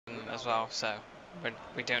as well, so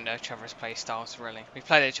we don't know each other's play styles really. We've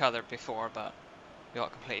played each other before, but we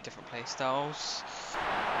got completely different play styles.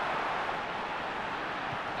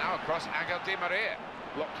 Now across Angel Di Maria,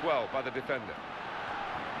 blocked well by the defender.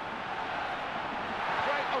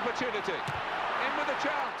 Great opportunity, in with a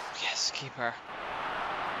chance. Yes, keeper.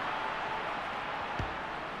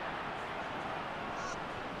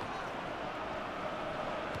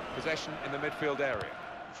 Possession in the midfield area.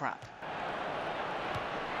 Crap.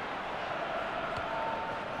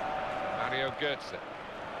 Mario Götze.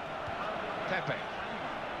 Pepe.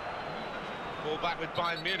 Ball back with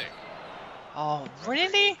Bayern Munich. Oh,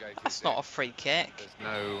 really? That's not a free kick. There's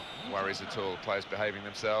no worries at all. Players behaving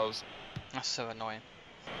themselves. That's so annoying.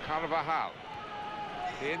 Carvajal.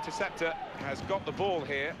 The interceptor has got the ball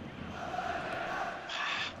here.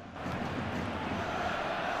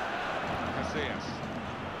 Casillas.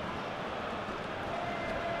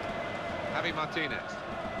 Javi Martinez.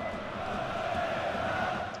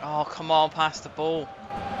 Oh, come on, pass the ball.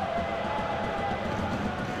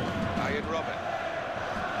 Ian Robin.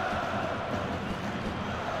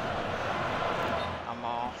 I'm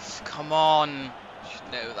off. Come on.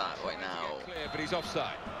 Should know that right now. Clear, but he's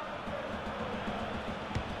offside.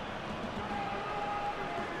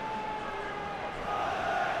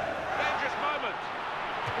 Dangerous moment.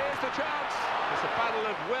 Here's the chance. It's a battle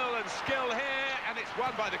of will and skill here, and it's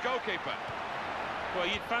won by the goalkeeper. Well,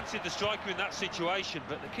 you'd fancied the striker in that situation,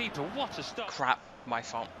 but the keeper, what a stop. Crap, my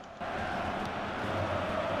fault.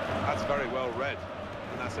 That's very well read,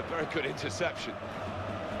 and that's a very good interception.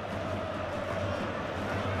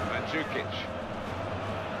 Mandzukic.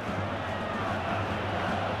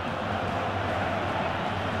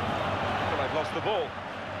 Well, they've lost the ball.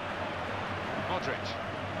 Modric.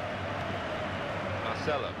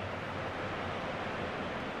 Marcelo.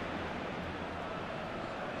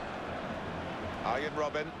 Ian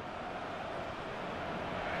Robin.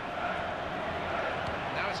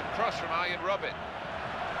 Now it's a cross from Ian Robin.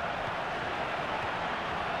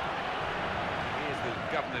 He is the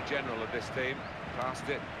Governor General of this team. Passed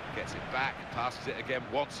it, gets it back, passes it again,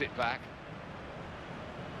 wants it back.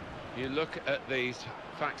 You look at these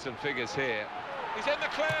facts and figures here. He's in the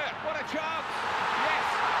clear. What a chance! Yes!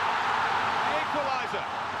 The equaliser.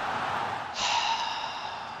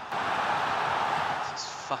 This is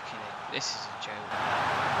fucking it. This is a joke.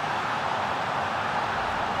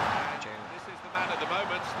 This is the man at the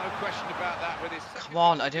moment, no question about that. With his Come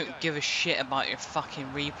on, I don't give a shit about your fucking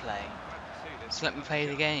replay. Just let me play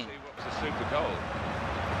the game. It was a super goal.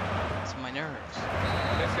 It's my nerves.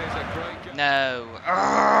 This is a great goal. No.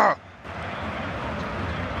 Urgh!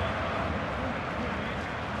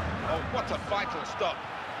 Oh, what a vital stop.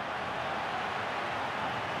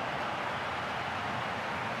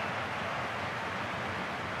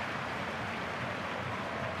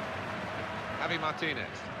 Javi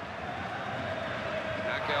Martinez.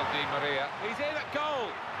 Angel Di Maria. He's in at goal.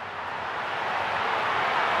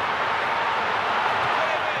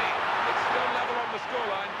 It's still level on the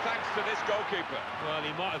scoreline thanks to this goalkeeper. Well,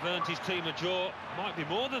 he might have earned his team a draw. Might be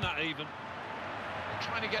more than that even. They're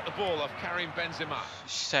trying to get the ball off Karim Benzema.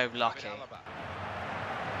 So lucky.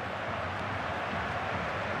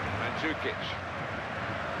 Mandzukic.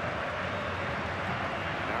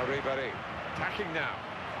 Now Ribéry. Attacking now.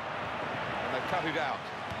 And they've cut it out.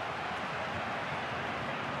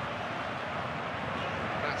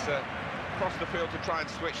 That's across the field to try and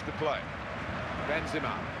switch the play.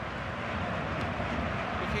 Benzema.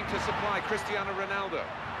 Looking to supply Cristiano Ronaldo.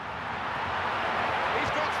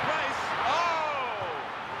 He's got space. Oh!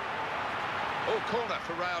 Oh, corner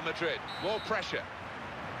for Real Madrid. More pressure.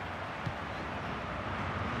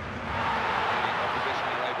 The opposition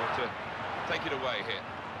are able to take it away here.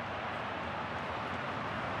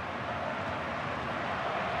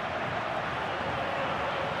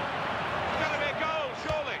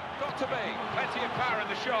 To be. Plenty of power in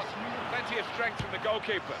the shot, plenty of strength from the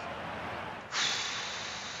goalkeeper.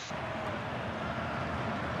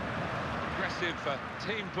 Aggressive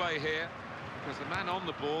team play here, because the man on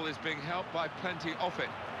the ball is being helped by plenty off it.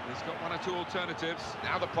 He's got one or two alternatives.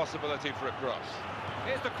 Now the possibility for a cross.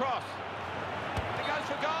 Here's the cross. He goes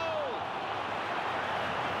for goal.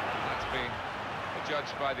 That's being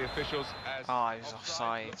judged by the officials as He's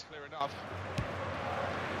offside. Clear enough.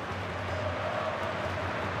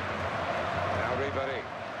 Ribéry.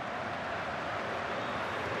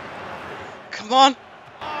 Come on!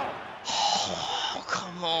 Oh,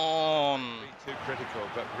 come on! Too critical,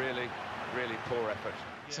 but really, really poor effort.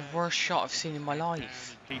 It's the worst shot I've seen in my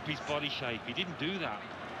life. Keep his body shape. He didn't do that.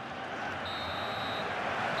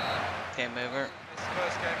 Game over. This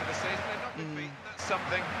first game of the season, they've not been beaten.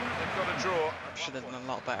 something. They've got a draw. Should have done a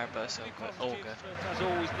lot better, but it's all good. All good. As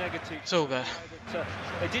always, negative. It's all good.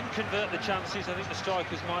 They didn't convert the chances. I think the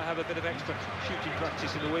strikers might have a bit of extra shooting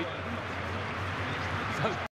practice in the week.